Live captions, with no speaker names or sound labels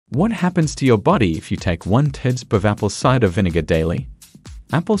What happens to your body if you take 1 tablespoon of apple cider vinegar daily?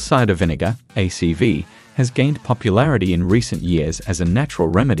 Apple cider vinegar, ACV, has gained popularity in recent years as a natural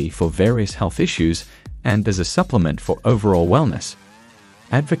remedy for various health issues and as a supplement for overall wellness.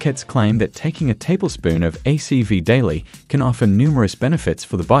 Advocates claim that taking a tablespoon of ACV daily can offer numerous benefits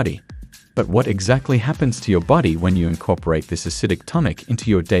for the body. But what exactly happens to your body when you incorporate this acidic tonic into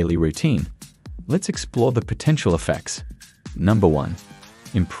your daily routine? Let's explore the potential effects. Number 1.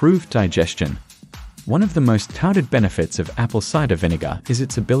 Improved digestion. One of the most touted benefits of apple cider vinegar is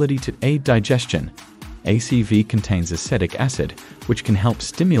its ability to aid digestion. ACV contains acetic acid, which can help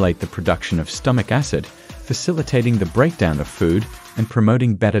stimulate the production of stomach acid, facilitating the breakdown of food and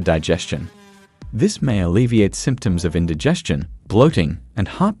promoting better digestion. This may alleviate symptoms of indigestion, bloating, and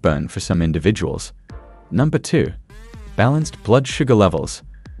heartburn for some individuals. Number 2. Balanced blood sugar levels.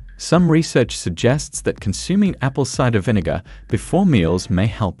 Some research suggests that consuming apple cider vinegar before meals may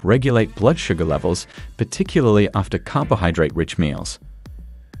help regulate blood sugar levels, particularly after carbohydrate-rich meals.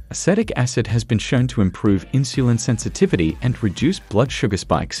 Acetic acid has been shown to improve insulin sensitivity and reduce blood sugar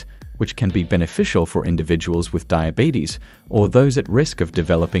spikes, which can be beneficial for individuals with diabetes or those at risk of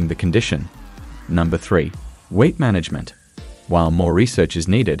developing the condition. Number 3. Weight management. While more research is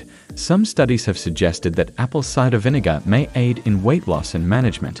needed, some studies have suggested that apple cider vinegar may aid in weight loss and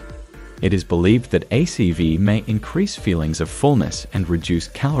management. It is believed that ACV may increase feelings of fullness and reduce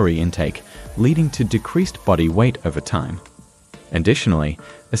calorie intake, leading to decreased body weight over time. Additionally,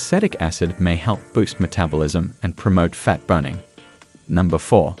 acetic acid may help boost metabolism and promote fat burning. Number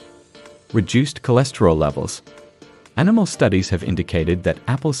 4. Reduced cholesterol levels. Animal studies have indicated that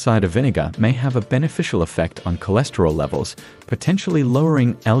apple cider vinegar may have a beneficial effect on cholesterol levels, potentially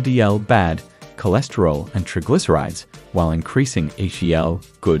lowering LDL bad cholesterol and triglycerides, while increasing HDL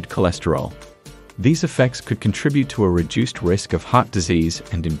good cholesterol. These effects could contribute to a reduced risk of heart disease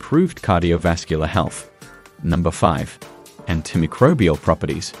and improved cardiovascular health. Number 5. Antimicrobial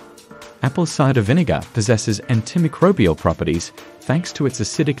properties. Apple cider vinegar possesses antimicrobial properties thanks to its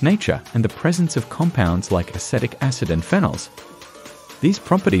acidic nature and the presence of compounds like acetic acid and phenols. These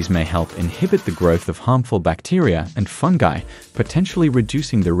properties may help inhibit the growth of harmful bacteria and fungi, potentially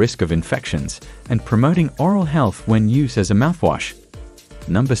reducing the risk of infections and promoting oral health when used as a mouthwash.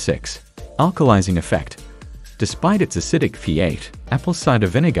 Number 6. Alkalizing effect. Despite its acidic pH, apple cider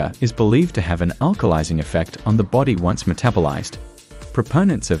vinegar is believed to have an alkalizing effect on the body once metabolized.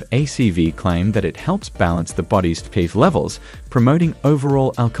 Proponents of ACV claim that it helps balance the body's pH levels, promoting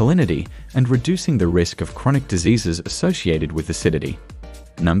overall alkalinity and reducing the risk of chronic diseases associated with acidity.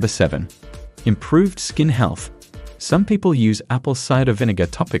 Number 7. Improved skin health. Some people use apple cider vinegar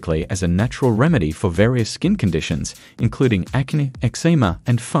topically as a natural remedy for various skin conditions, including acne, eczema,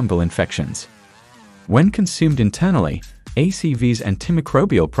 and fungal infections. When consumed internally, ACV's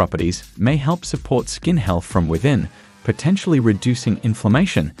antimicrobial properties may help support skin health from within, potentially reducing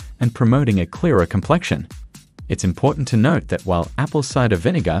inflammation and promoting a clearer complexion. It's important to note that while apple cider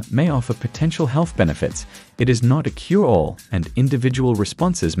vinegar may offer potential health benefits, it is not a cure-all and individual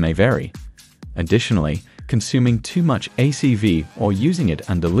responses may vary. Additionally, consuming too much ACV or using it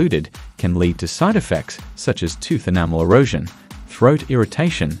undiluted can lead to side effects such as tooth enamel erosion, throat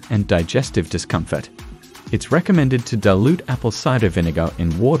irritation, and digestive discomfort. It's recommended to dilute apple cider vinegar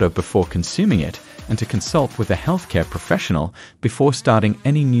in water before consuming it and to consult with a healthcare professional before starting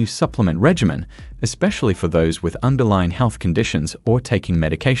any new supplement regimen, especially for those with underlying health conditions or taking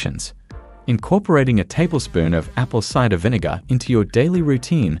medications. Incorporating a tablespoon of apple cider vinegar into your daily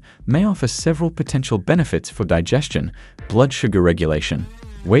routine may offer several potential benefits for digestion, blood sugar regulation,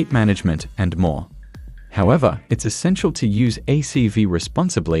 weight management, and more. However, it's essential to use ACV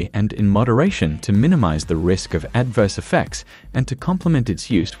responsibly and in moderation to minimize the risk of adverse effects and to complement its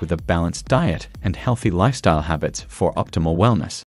use with a balanced diet and healthy lifestyle habits for optimal wellness.